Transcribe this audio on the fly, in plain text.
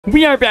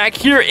We are back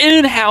here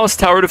in-house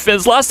tower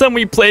defense. Last time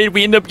we played,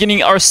 we ended up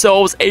getting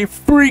ourselves a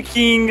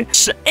freaking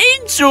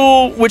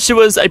angel, which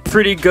was a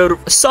pretty good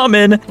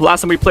summon.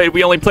 Last time we played,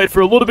 we only played for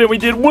a little bit. We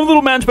did one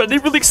little match, but I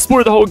didn't really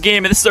explore the whole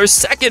game. And this is our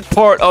second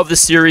part of the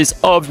series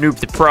of Noob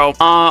the Pro.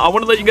 I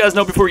want to let you guys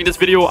know before we get this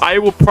video, I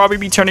will probably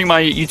be turning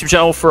my YouTube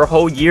channel for a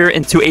whole year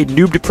into a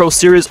Noob the Pro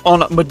series on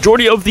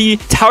majority of the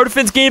tower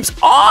defense games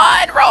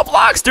on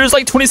Roblox. There's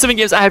like 27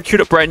 games I have queued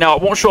up right now.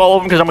 I won't show all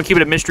of them because I'm going to keep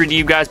it a mystery to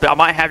you guys, but I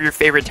might have your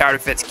favorite tower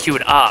defense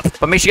queued up.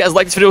 But make sure you guys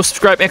like this video,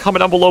 subscribe, and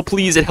comment down below,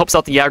 please. It helps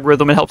out the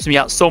algorithm. It helps me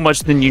out so much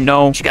than you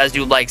know. If you guys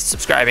do like,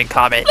 subscribe, and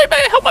comment,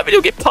 help my video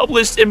get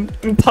published in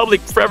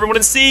public for everyone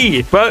to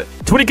see. But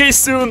 20k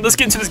soon. Let's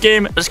get into this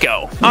game. Let's go.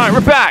 All right,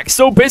 we're back.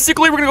 So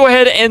basically, we're gonna go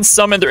ahead and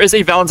summon. There is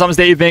a Valentine's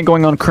Day event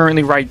going on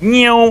currently right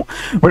now.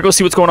 We're gonna go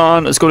see what's going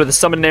on. Let's go to the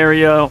summon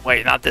area.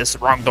 Wait, not this.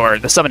 Wrong door.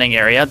 The summoning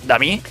area,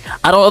 dummy.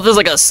 I don't know if there's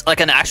like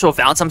an actual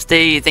Valentine's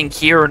Day thing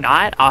here or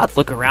not. I'll have to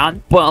look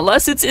around. But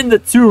unless it's in the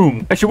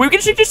tomb. Actually, we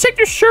can just check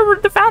the server,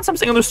 the Valentine's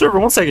thing on the server.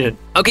 1 second.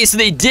 Okay, so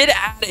they did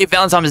add a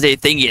Valentine's Day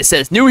thingy. It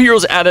says new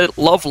heroes added: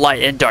 Love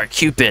Light and Dark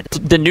Cupid.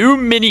 The new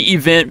mini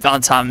event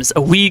Valentine's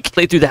a week.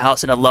 Play through the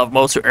house in a love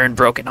mode to earn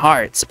broken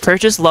hearts.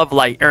 Purchase Love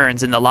Light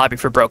earns in the lobby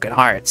for broken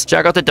hearts.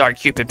 Check out the Dark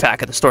Cupid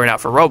pack at the store now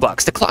for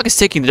Robux. The clock is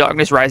ticking. The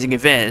Darkness Rising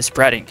event is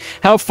spreading.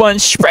 Have fun.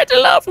 Spread the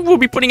love. We'll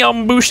be putting out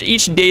boosts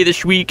each day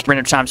this week.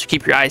 Random times, so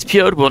keep your eyes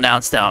peeled. We'll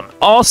announce them.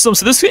 Awesome.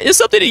 So this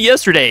is updated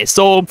yesterday.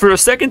 So for the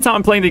second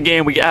time playing the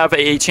game, we have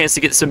a chance to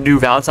get some new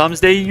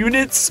Valentine's Day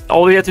units.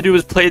 All we have to do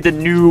is play the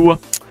new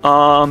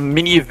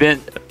mini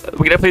event.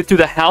 We gotta play through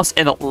the house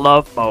in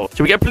love mode.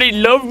 So we gotta play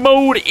love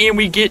mode and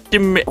we get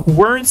the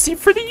currency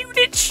for the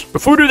units.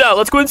 Before we do that,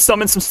 let's go ahead and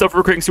summon some stuff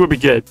real quick and see what we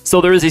get.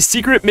 So there is a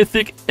secret,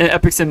 mythic, and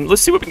epics, and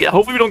let's see what we get.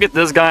 Hopefully we don't get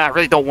this guy. I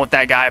really don't want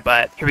that guy,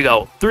 but here we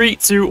go. 3,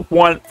 2,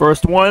 1.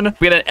 First one.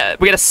 We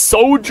got a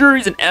soldier.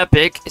 He's an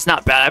epic. It's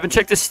not bad. I haven't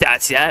checked his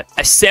stats yet.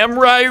 A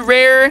samurai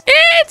rare.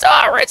 It's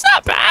alright. It's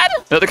not bad.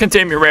 Another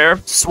containment rare.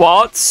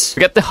 SWATs.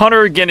 We got the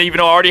hunter again, even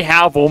though I already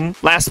have them.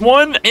 Last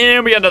one,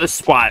 and we got another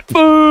SWAT.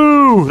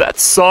 Boo! That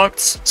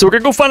sucks. So we're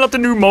gonna go find out the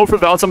new mode for the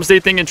Valentine's Day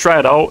thing and try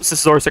it out. This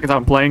is our second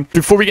time playing.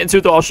 Before we get into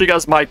it though, I'll show you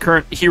guys my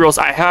current heroes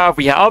I have.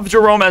 We have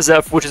Jerome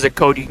SF, which is a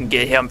code you can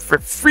get him for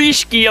free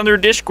ski on their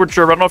Discord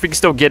server. I don't know if you can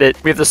still get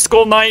it. We have the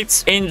Skull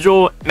Knights,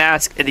 Angel,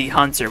 Mask, and the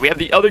Hunter. We have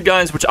the other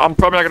guys, which I'm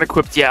probably not gonna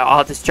equip yet. I'll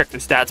have to check their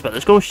stats, but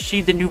let's go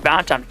see the new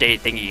Valentine's Day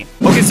thingy.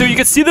 Okay, so you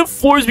can see the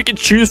floors we can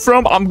choose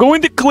from. I'm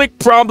going to click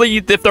probably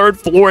the 3rd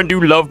floor and do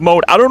love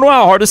mode. I don't know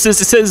how hard this is.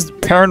 It says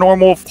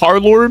paranormal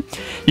parlor.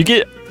 You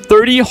get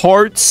 30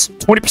 hearts,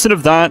 20%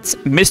 of that,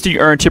 Misty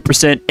earn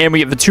 10%, and we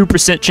have a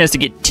 2% chance to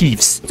get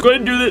Thieves. Let's go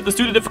ahead and do it. Let's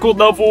do the difficult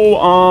level.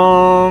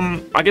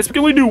 I guess we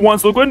can only do one,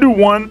 so we'll go ahead and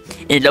do one.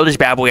 And load this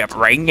bad boy up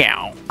right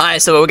now.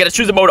 Alright, so we gotta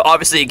choose the mode.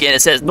 Obviously, again, it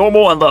says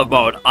normal and love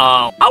mode.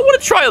 I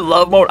want to try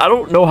love mode. I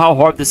don't know how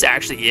hard this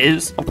actually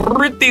is. I'm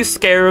pretty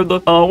scared.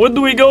 Where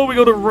do we go? We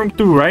go to room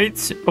 2,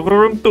 right?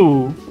 Room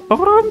 2.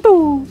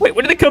 Wait,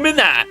 where did they come in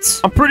at?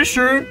 I'm pretty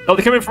sure. Oh,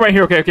 they come in from right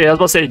here. Okay, I was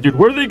about to say, dude,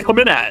 where do they come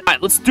in at? All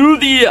right, let's do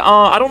the,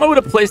 I don't know where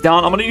to place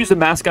down. I'm going to use the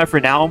mask guy for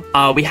now.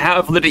 We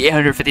have literally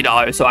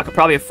 $850, so I could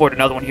probably afford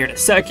another one here in a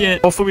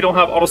second. Hopefully, we don't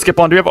have auto skip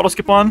on. Do we have auto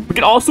skip on? We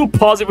can also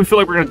pause if we feel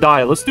like we're going to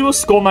die. Let's do a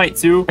Skull Knight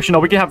too. Actually, no,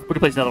 we can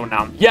place another one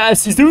down.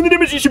 Yes, he's doing the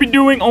damage he should be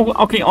doing. Oh,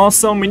 okay,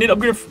 awesome. We need to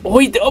upgrade. Oh,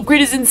 wait, the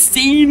upgrade is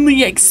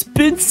insanely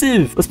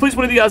expensive. Let's place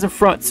one of these guys in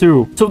front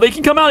too. So they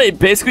can come out at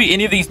basically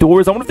any of these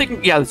doors. I wonder if they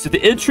can, yeah, so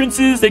the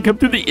entrances, they come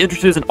through the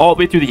entrances and all the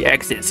way through the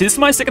exits. See, this is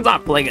my second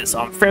time playing it, so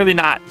I'm fairly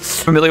not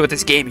familiar with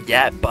this game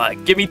yet,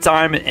 but give me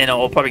time and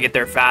I'll probably get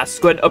there fast. Let's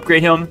go ahead and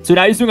upgrade him. So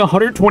now he's doing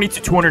 120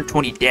 to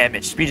 220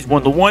 damage. Speed is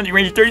 1 to 1.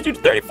 Range is 32 to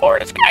 34.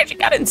 This guy actually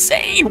got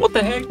insane. What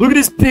the heck? Look at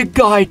this big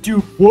guy,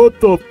 dude. What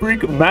the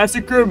freak?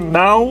 Massacre,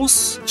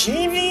 Mouse,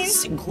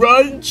 Chivis,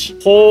 Grudge.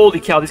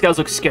 Holy cow, these guys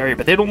look scary,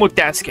 but they don't look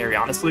that scary,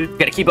 honestly.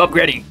 Gotta keep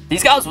upgrading.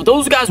 These guys,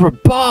 those guys were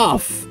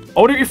buff. I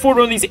want to get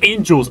forward on these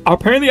angels.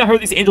 Apparently, I heard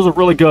these angels are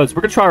really good, so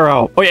we're gonna try her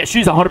out. Oh yeah,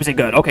 she's 100%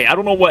 good. Okay, I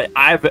don't know what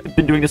I've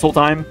been doing this whole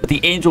time, but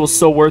the angel is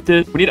so worth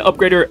it. We need to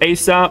upgrade her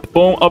ASAP.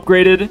 Boom,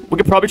 upgraded. We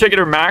could probably try to get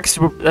her max.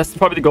 That's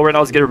probably the goal right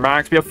now, is to get her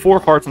max. We have 4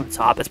 hearts on the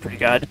top. That's pretty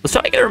good. Let's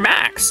try to get her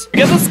max. We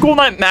got the Skull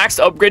Knight max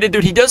upgraded,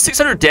 dude. He does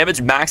 600 damage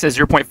max at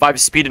 0.5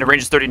 speed and a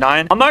range is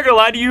 39. I'm not gonna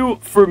lie to you.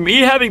 For me,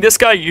 having this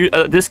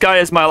guy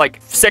as my like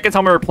second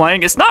time ever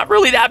playing, it's not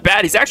really that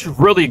bad. He's actually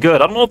really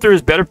good. I don't know if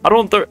there's better. I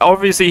don't know.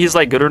 Obviously, he's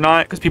like good or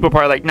not, because people are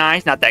probably like, nah,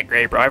 he's not that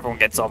great, bro. Everyone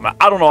gets him.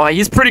 I don't know.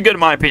 He's pretty good in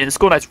my opinion. The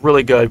Skull Knight's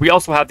really good. We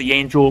also have the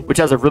Angel, which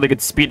has a really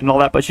good speed and all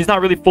that, but she's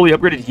not really fully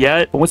upgraded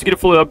yet. But once you get it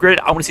fully upgraded,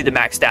 I want to see the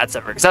max stats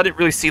of her, because I didn't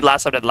really see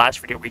last time that last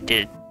video we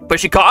did. But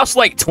she costs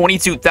like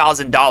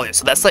 $22,000,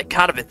 so that's like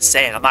kind of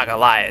insane. I'm not gonna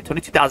lie.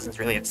 22,000 is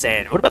really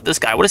insane. What about this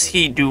guy? What does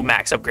he do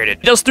max upgraded?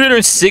 He does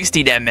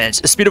 360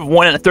 damage, a speed of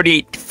 1 and a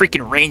 38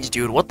 freaking range,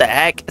 dude. What the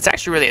heck? It's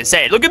actually really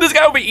insane. Look at this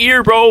guy over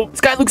here, bro.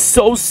 This guy looks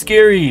so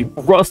scary.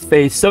 Rust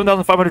face,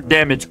 7,500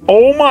 damage.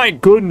 Oh my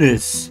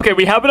goodness. Okay,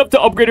 we have it up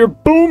to upgrade her.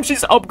 Boom,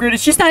 she's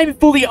upgraded. She's not even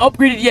fully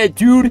upgraded yet,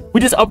 dude.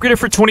 We just upgraded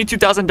for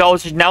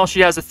 $22,000. Now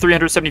she has a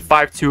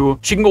 375 too.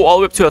 She can go all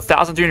the way up to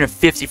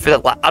 1,350 for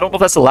that. I don't know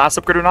if that's the last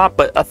upgrade or not,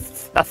 but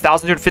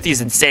 1,350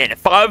 is insane.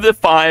 5 to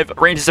 5,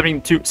 range is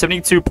 72.8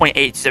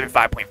 to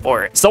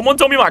 75.4. Someone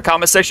told me in my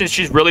comment section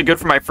she's really good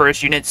for my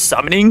first unit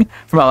summoning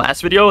from my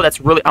last video.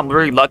 I'm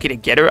really lucky to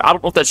get her. I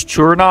don't know if that's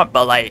true or not,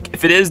 but like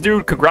if it is,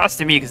 dude, congrats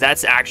to me because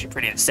that's actually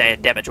pretty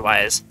insane damage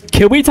wise.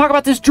 Can we talk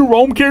about this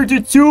Jerome character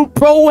too?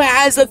 Bro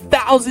has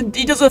 1,000.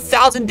 He does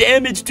 1,000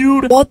 damage,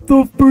 dude. What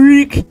the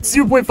freak?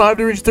 0.5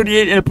 to range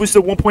 38 and a boost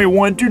of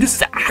 1.1. Dude, this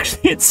is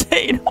actually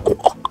insane.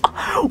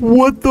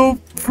 What the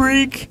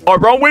freak? All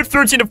right, we're on wave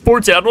 13 to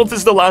 14. I don't know if this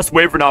is the last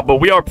wave or not, but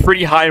we are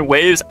pretty high in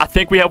waves. I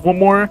think we have one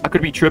more. I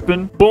could be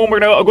tripping. Boom, we're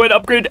gonna go ahead and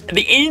upgrade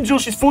the Angel.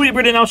 She's fully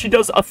upgraded now. She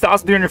does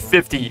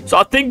 1,350. So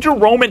I think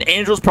Jerome and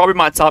Angel is probably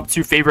my top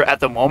 2 favorite at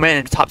the moment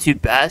and top 2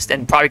 best.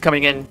 And probably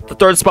coming in the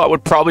 3rd spot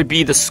would probably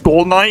be the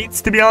Skull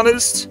Knights, to be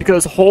honest,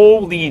 because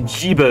holy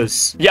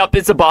jeebus. Yep,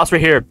 it's a boss right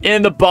here.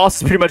 And the boss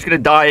is pretty much gonna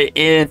die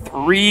in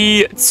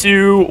 3,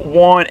 2,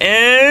 1,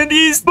 and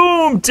he's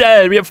boom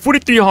dead. We have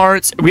 43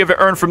 hearts. We have an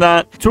earn from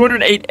that.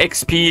 208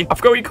 XP. I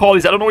forgot what you call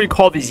these. I don't know what you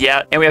call these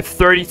yet. And we have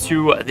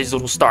 32 of these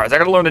little stars. I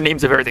gotta learn the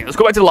names of everything. Let's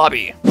go back to the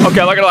lobby. Okay, I'm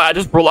not gonna lie. I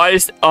just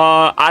realized,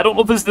 I don't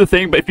know if this is the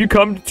thing, but if you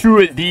come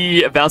to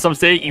the advanced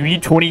state, you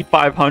need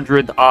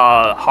 2,500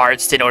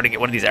 hearts in order to get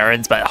one of these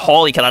errands. But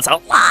holy cow, that's a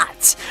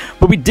lot.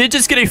 But we did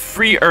just get a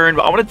free earn,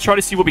 but I want to try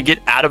to see what we get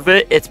out of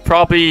it. It's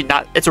probably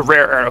not, it's a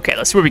rare earn. Okay,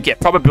 let's see what we get.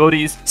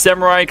 Probabilities,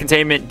 Samurai,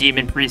 Containment,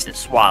 Demon, Priest, and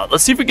SWAT.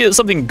 Let's see if we get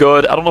something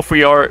good. I don't know if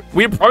we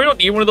probably don't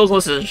need one of those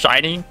unless it's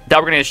shiny. That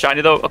we're gonna get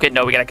shiny though. Okay,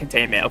 no, we got a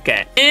Containment.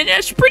 Okay, and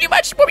that's pretty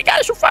much what we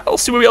got so far.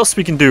 Let's see what else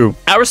we can do.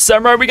 Our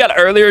Samurai we got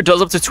earlier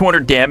does up to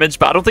 200 damage,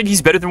 but I don't think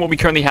he's better than what we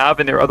currently have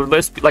in their other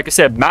list. Like I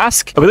said,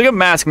 Mask. If we look at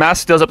Mask,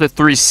 Mask does up to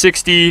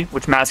 360,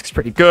 which Mask is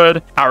pretty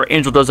good. Our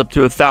Angel does up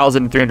to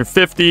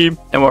 1,350, and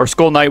our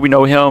Skull Knight, we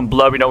know him.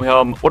 Blood, we know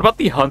him. What about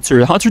the Hunter?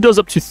 The Hunter does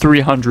up to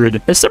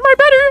 300. Is Samurai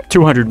better?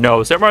 200.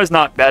 No, Samurai is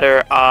not better.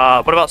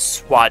 What about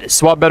SWAT? Is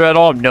SWAT better at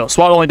all? No,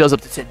 SWAT only does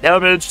up to 10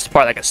 damage. It's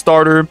probably like a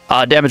starter.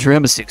 Damage for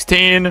him is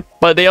 16,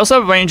 but they also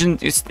have range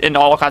in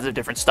all kinds of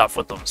different stuff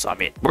with them. So I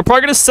mean, we're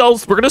probably gonna sell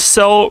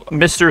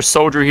Mr.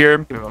 Soldier here.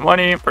 Give him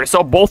money. We're gonna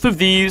sell both of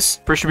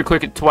these. First, we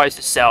click it twice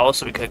to sell.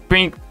 So we click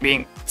bing,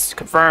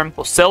 confirm.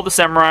 We'll sell the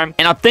Samurai.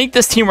 And I think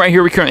this team right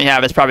here we currently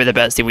have is probably the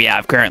best team we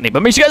have currently.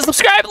 But make sure you guys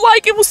subscribe,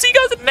 like, and we'll see you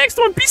guys in the next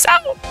one. Peace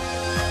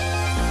out.